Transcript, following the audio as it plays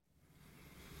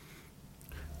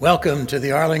Welcome to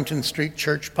the Arlington Street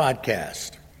Church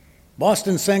Podcast.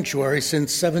 Boston Sanctuary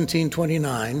since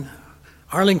 1729,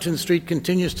 Arlington Street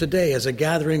continues today as a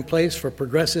gathering place for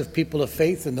progressive people of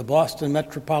faith in the Boston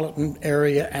metropolitan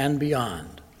area and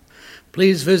beyond.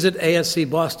 Please visit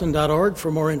ascboston.org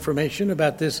for more information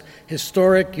about this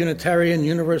historic Unitarian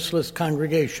Universalist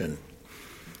congregation.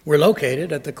 We're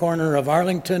located at the corner of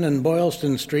Arlington and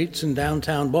Boylston Streets in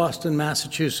downtown Boston,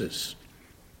 Massachusetts.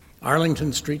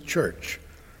 Arlington Street Church,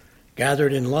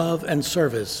 gathered in love and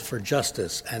service for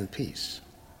justice and peace.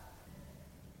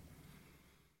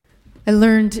 I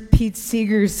learned Pete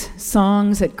Seeger's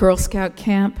songs at Girl Scout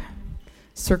camp,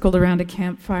 circled around a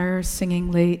campfire,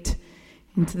 singing late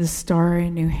into the starry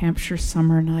New Hampshire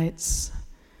summer nights.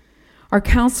 Our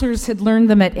counselors had learned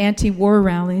them at anti-war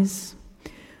rallies.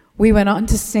 We went on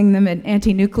to sing them at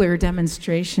anti-nuclear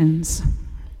demonstrations.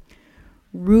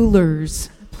 Rulers,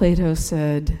 Plato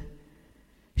said,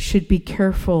 should be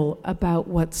careful about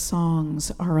what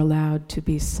songs are allowed to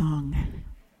be sung.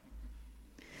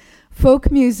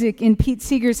 Folk music in Pete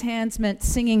Seeger's hands meant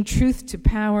singing truth to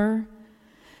power.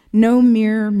 No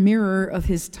mere mirror of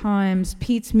his times,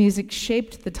 Pete's music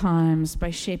shaped the times by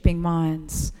shaping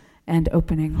minds and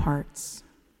opening hearts.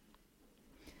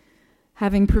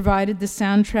 Having provided the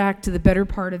soundtrack to the better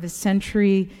part of a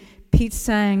century, Pete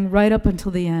sang right up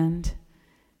until the end.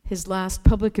 His last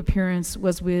public appearance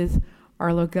was with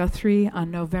Arlo Guthrie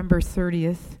on November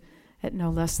 30th at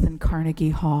no less than Carnegie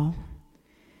Hall.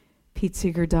 Pete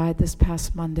Seeger died this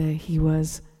past Monday. He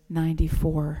was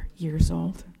 94 years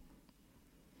old.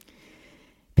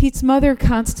 Pete's mother,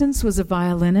 Constance, was a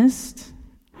violinist.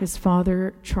 His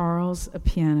father, Charles, a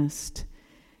pianist.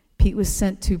 Pete was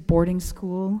sent to boarding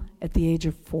school at the age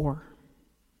of 4.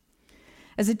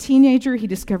 As a teenager, he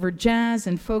discovered jazz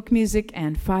and folk music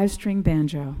and 5-string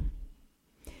banjo.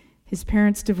 His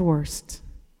parents divorced.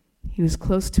 He was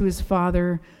close to his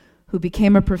father, who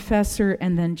became a professor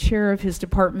and then chair of his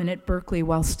department at Berkeley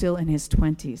while still in his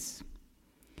 20s.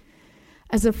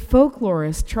 As a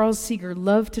folklorist, Charles Seeger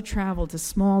loved to travel to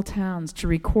small towns to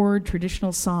record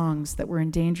traditional songs that were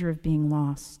in danger of being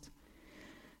lost.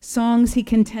 Songs, he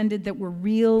contended, that were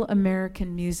real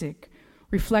American music,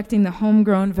 reflecting the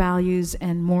homegrown values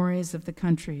and mores of the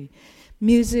country.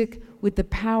 Music with the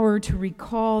power to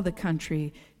recall the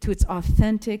country to its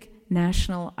authentic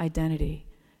national identity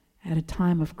at a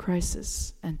time of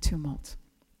crisis and tumult.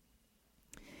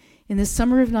 In the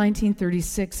summer of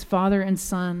 1936, father and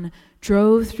son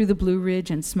drove through the Blue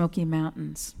Ridge and Smoky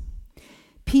Mountains.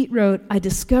 Pete wrote, "I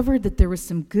discovered that there was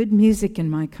some good music in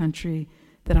my country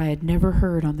that I had never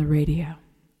heard on the radio.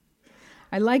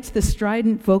 I liked the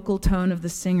strident vocal tone of the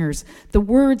singers. The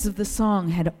words of the song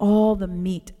had all the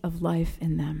meat of life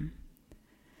in them."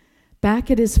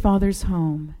 Back at his father's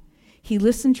home, he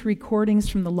listened to recordings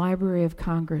from the Library of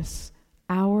Congress,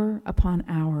 hour upon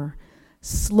hour,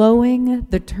 slowing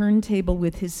the turntable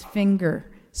with his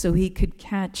finger so he could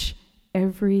catch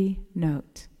every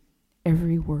note,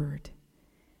 every word.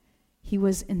 He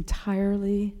was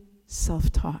entirely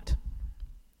self-taught.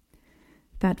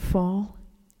 That fall,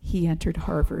 he entered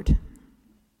Harvard.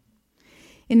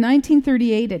 In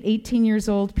 1938, at 18 years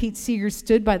old, Pete Seeger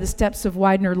stood by the steps of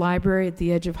Widener Library at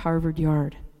the edge of Harvard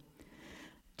Yard.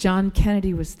 John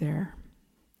Kennedy was there,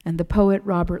 and the poet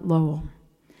Robert Lowell.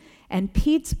 And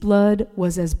Pete's blood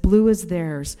was as blue as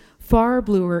theirs, far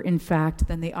bluer, in fact,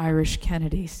 than the Irish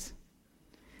Kennedys.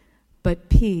 But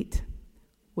Pete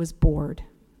was bored.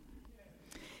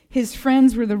 His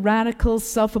friends were the radical,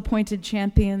 self-appointed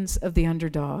champions of the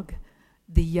underdog,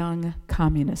 the Young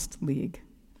Communist League.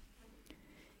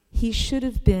 He should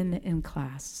have been in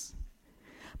class.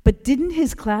 But didn't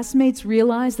his classmates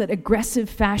realize that aggressive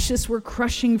fascists were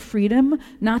crushing freedom,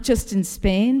 not just in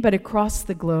Spain, but across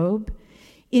the globe?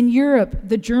 In Europe,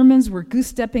 the Germans were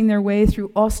goose-stepping their way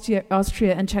through Austria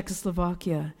and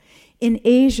Czechoslovakia. In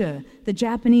Asia, the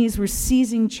Japanese were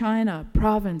seizing China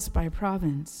province by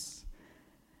province.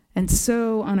 And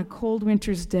so, on a cold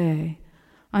winter's day,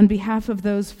 on behalf of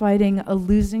those fighting a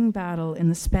losing battle in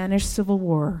the Spanish Civil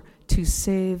War to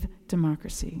save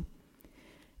democracy,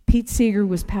 Pete Seeger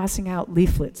was passing out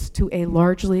leaflets to a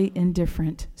largely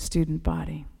indifferent student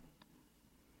body.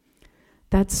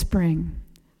 That spring,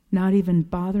 not even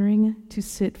bothering to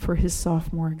sit for his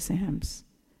sophomore exams,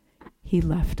 he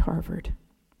left Harvard.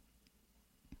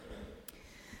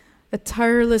 A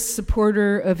tireless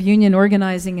supporter of union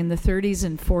organizing in the 30s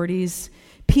and 40s,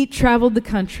 Pete traveled the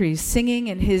country singing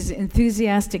in his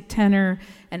enthusiastic tenor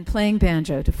and playing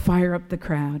banjo to fire up the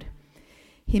crowd.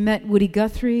 He met Woody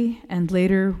Guthrie and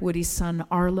later Woody's son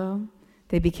Arlo.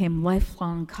 They became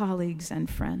lifelong colleagues and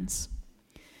friends.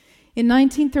 In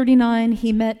 1939,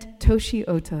 he met Toshi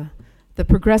Ota, the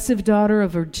progressive daughter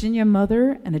of a Virginia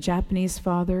mother and a Japanese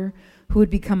father who would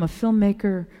become a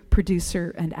filmmaker,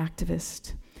 producer, and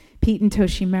activist. Pete and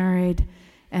Toshi married,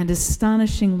 and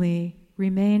astonishingly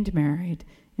remained married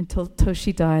until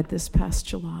Toshi died this past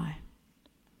July.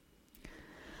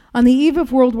 On the eve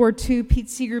of World War II, Pete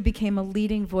Seeger became a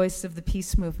leading voice of the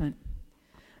peace movement.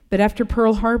 But after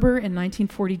Pearl Harbor in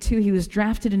 1942, he was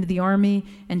drafted into the Army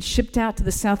and shipped out to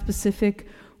the South Pacific,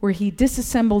 where he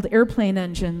disassembled airplane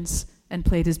engines and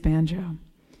played his banjo.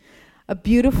 A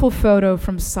beautiful photo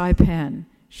from Saipan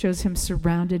shows him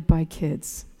surrounded by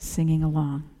kids singing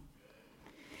along.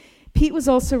 Pete was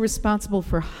also responsible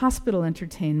for hospital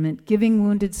entertainment, giving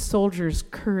wounded soldiers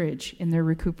courage in their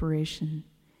recuperation.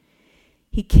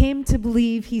 He came to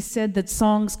believe, he said, that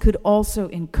songs could also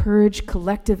encourage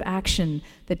collective action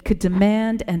that could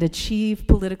demand and achieve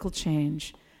political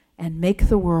change and make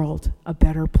the world a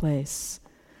better place.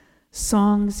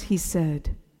 Songs, he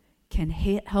said, can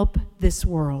help this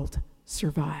world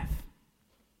survive.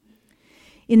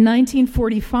 In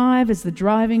 1945, as the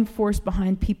driving force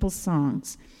behind People's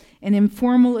Songs, an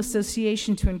informal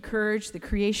association to encourage the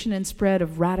creation and spread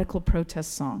of radical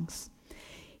protest songs,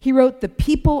 he wrote, "The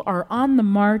people are on the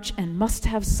march and must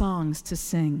have songs to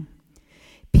sing."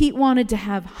 Pete wanted to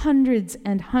have hundreds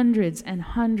and hundreds and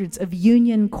hundreds of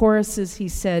union choruses, he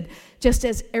said, just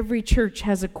as every church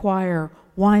has a choir,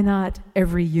 why not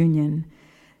every union?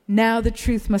 Now the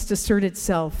truth must assert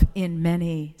itself in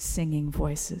many singing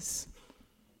voices.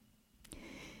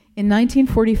 In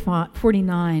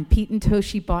 1949, Pete and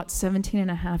Toshi bought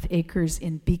 17.5 acres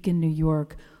in Beacon, New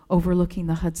York, overlooking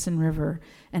the Hudson River,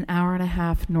 an hour and a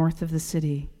half north of the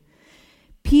city.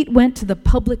 Pete went to the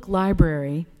public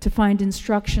library to find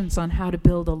instructions on how to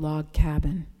build a log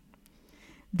cabin.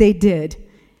 They did.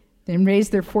 They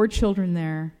raised their 4 children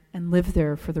there and lived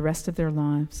there for the rest of their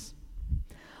lives.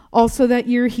 Also that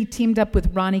year, he teamed up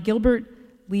with Ronnie Gilbert,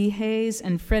 Lee Hayes,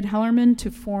 and Fred Hellerman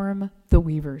to form the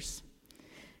Weavers.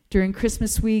 During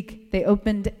Christmas week, they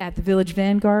opened at the Village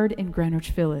Vanguard in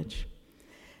Greenwich Village.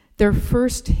 Their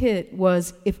first hit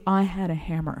was "If I Had a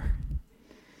Hammer."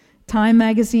 Time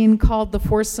magazine called the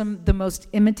foursome the most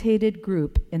imitated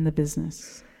group in the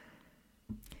business.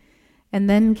 And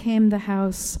then came the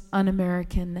House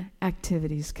Un-American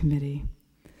Activities Committee,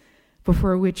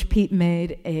 before which Pete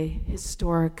made a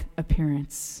historic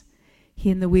appearance.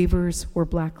 He and the Weavers were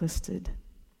blacklisted.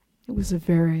 It was a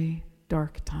very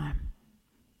dark time.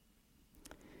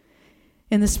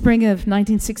 In the spring of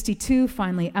 1962,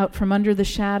 finally out from under the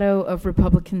shadow of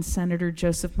Republican Senator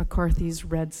Joseph McCarthy's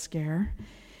Red Scare,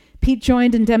 Pete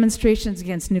joined in demonstrations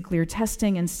against nuclear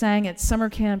testing and sang at summer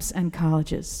camps and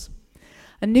colleges.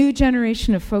 A new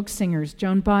generation of folk singers,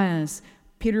 Joan Baez,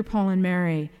 Peter, Paul and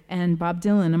Mary, and Bob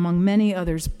Dylan, among many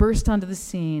others, burst onto the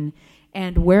scene,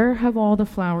 and "Where Have All the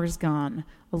Flowers Gone?",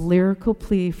 a lyrical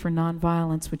plea for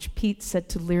nonviolence, which Pete set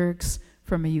to lyrics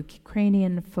from a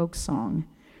Ukrainian folk song,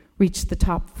 reached the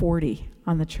top 40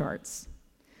 on the charts.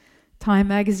 Time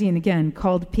magazine again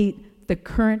called Pete the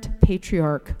current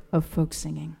patriarch of folk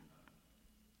singing.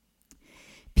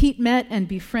 Pete met and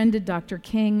befriended Dr.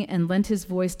 King and lent his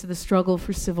voice to the struggle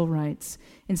for civil rights,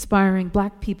 inspiring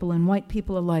Black people and white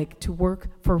people alike to work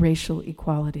for racial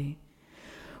equality.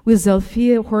 With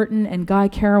Zelphia Horton and Guy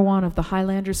Carawan of the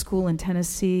Highlander School in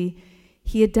Tennessee,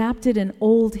 he adapted an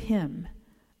old hymn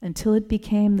until it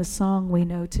became the song we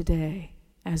know today,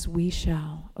 "As We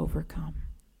Shall Overcome."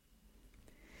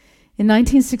 In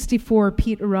 1964,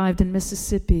 Pete arrived in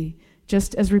Mississippi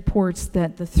just as reports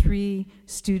that the 3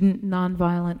 Student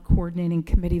Nonviolent Coordinating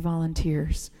Committee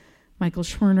volunteers, Michael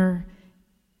Schwerner,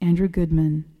 Andrew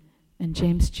Goodman, and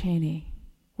James Chaney,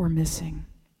 were missing.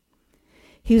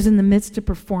 He was in the midst of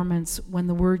performance when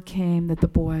the word came that the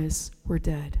boys were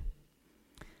dead.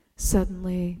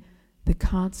 Suddenly, the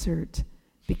concert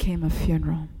became a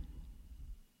funeral.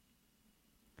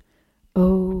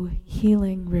 "Oh,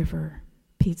 healing river,"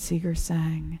 Pete Seeger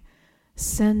sang,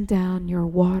 "send down your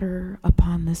water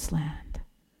upon this land.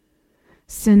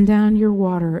 Send down your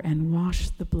water and wash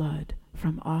the blood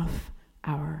from off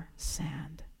our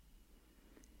sand."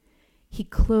 He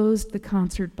closed the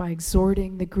concert by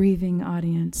exhorting the grieving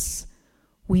audience,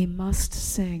 "We must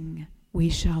sing, we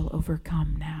shall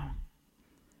overcome now."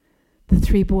 The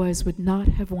 3 boys would not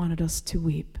have wanted us to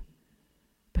weep,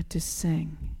 but to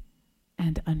sing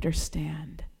and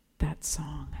understand that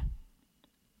song.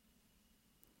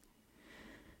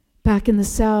 Back in the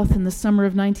South, in the summer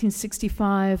of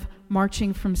 1965,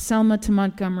 marching from Selma to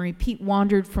Montgomery, Pete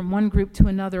wandered from one group to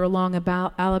another along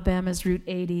about Alabama's Route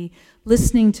 80,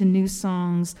 listening to new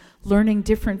songs, learning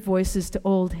different voices to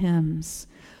old hymns.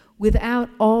 Without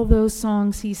all those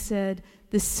songs, he said,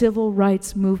 the civil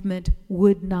rights movement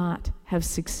would not have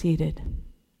succeeded.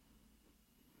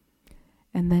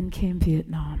 And then came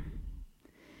Vietnam.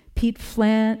 Pete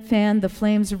fanned the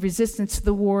flames of resistance to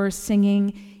the war,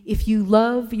 singing, "If you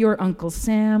love your Uncle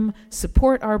Sam,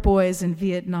 support our boys in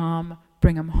Vietnam,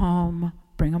 bring 'em home,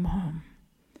 bring 'em home."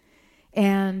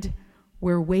 And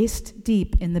we're waist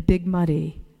deep in the big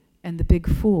muddy, and the big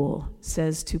fool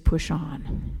says to push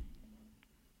on.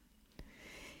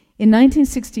 In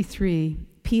 1963,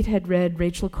 Pete had read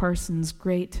Rachel Carson's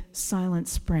Great Silent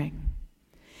Spring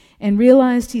and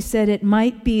realized, he said, it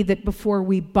might be that before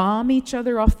we bomb each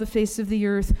other off the face of the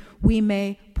earth, we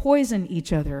may poison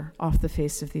each other off the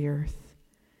face of the earth.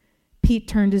 Pete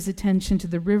turned his attention to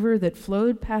the river that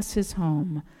flowed past his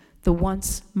home, the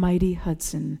once mighty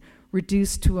Hudson,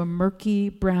 reduced to a murky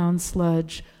brown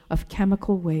sludge of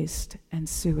chemical waste and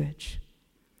sewage.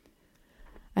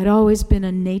 I'd always been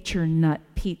a nature nut,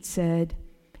 Pete said.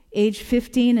 Age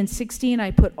 15 and 16,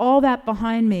 I put all that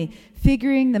behind me,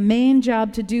 figuring the main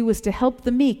job to do was to help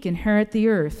the meek inherit the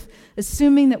earth,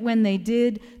 assuming that when they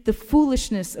did, the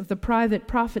foolishness of the private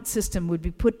profit system would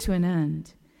be put to an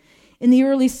end. In the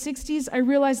early 60s, I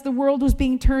realized the world was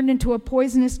being turned into a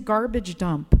poisonous garbage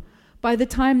dump. By the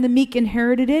time the meek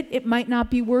inherited it, it might not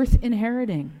be worth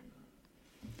inheriting.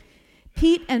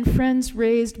 Pete and friends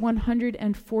raised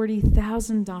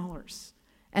 $140,000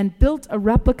 and built a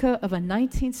replica of a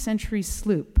 19th century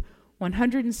sloop,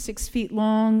 106 feet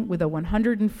long with a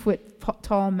 108-foot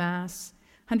tall mast.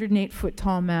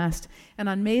 And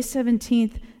on May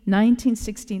 17th,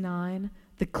 1969,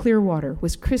 the Clearwater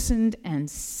was christened and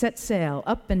set sail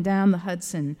up and down the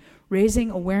Hudson, raising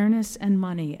awareness and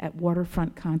money at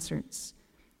waterfront concerts.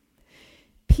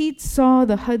 Pete saw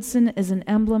the Hudson as an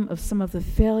emblem of some of the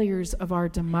failures of our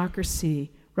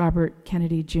democracy, Robert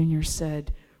Kennedy Jr.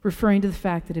 said, referring to the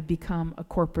fact that it had become a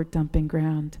corporate dumping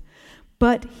ground.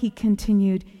 But, he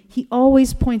continued, he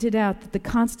always pointed out that the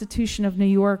Constitution of New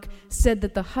York said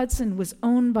that the Hudson was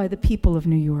owned by the people of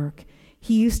New York.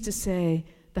 He used to say,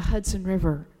 the Hudson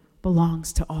River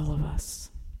belongs to all of us.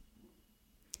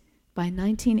 By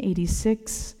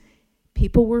 1986,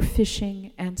 people were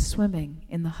fishing and swimming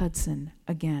in the Hudson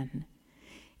again.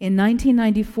 In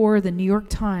 1994, the New York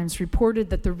Times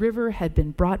reported that the river had been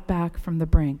brought back from the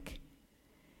brink.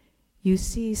 You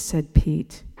see, said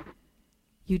Pete,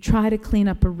 you try to clean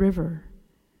up a river,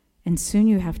 and soon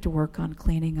you have to work on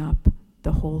cleaning up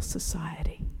the whole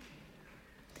society.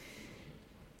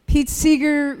 Pete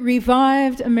Seeger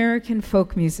revived American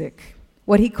folk music,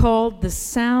 what he called the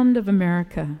sound of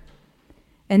America,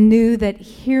 and knew that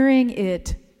hearing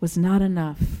it was not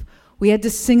enough. We had to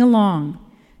sing along,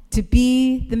 to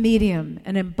be the medium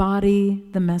and embody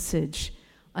the message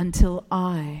until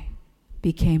I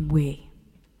became we.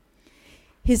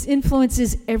 His influence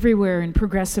is everywhere in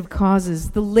progressive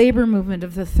causes, the labor movement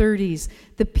of the 30s,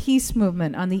 the peace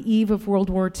movement on the eve of World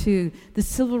War II, the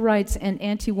civil rights and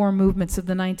anti-war movements of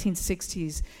the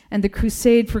 1960s, and the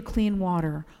crusade for clean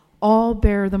water, all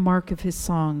bear the mark of his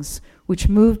songs, which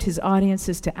moved his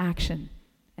audiences to action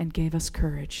and gave us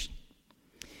courage.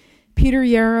 Peter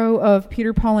Yarrow of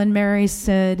Peter, Paul, and Mary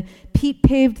said, Pete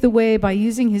paved the way by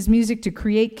using his music to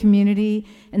create community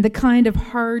and the kind of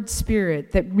hard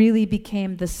spirit that really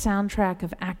became the soundtrack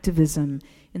of activism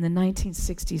in the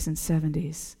 1960s and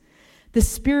 70s. The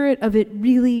spirit of it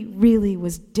really, really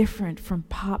was different from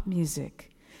pop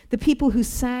music. The people who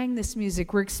sang this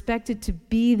music were expected to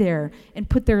be there and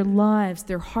put their lives,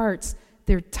 their hearts,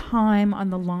 their time on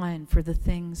the line for the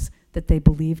things that they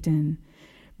believed in.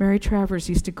 Mary Travers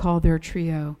used to call their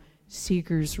trio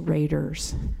Seeger's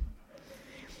Raiders.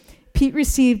 Pete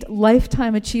received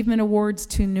Lifetime Achievement Awards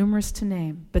too numerous to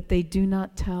name, but they do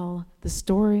not tell the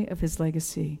story of his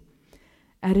legacy.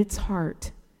 At its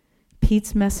heart,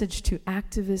 Pete's message to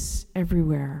activists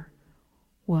everywhere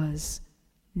was,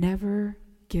 never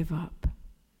give up.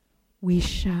 We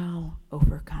shall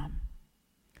overcome.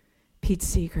 Pete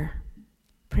Seeger,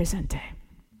 presente.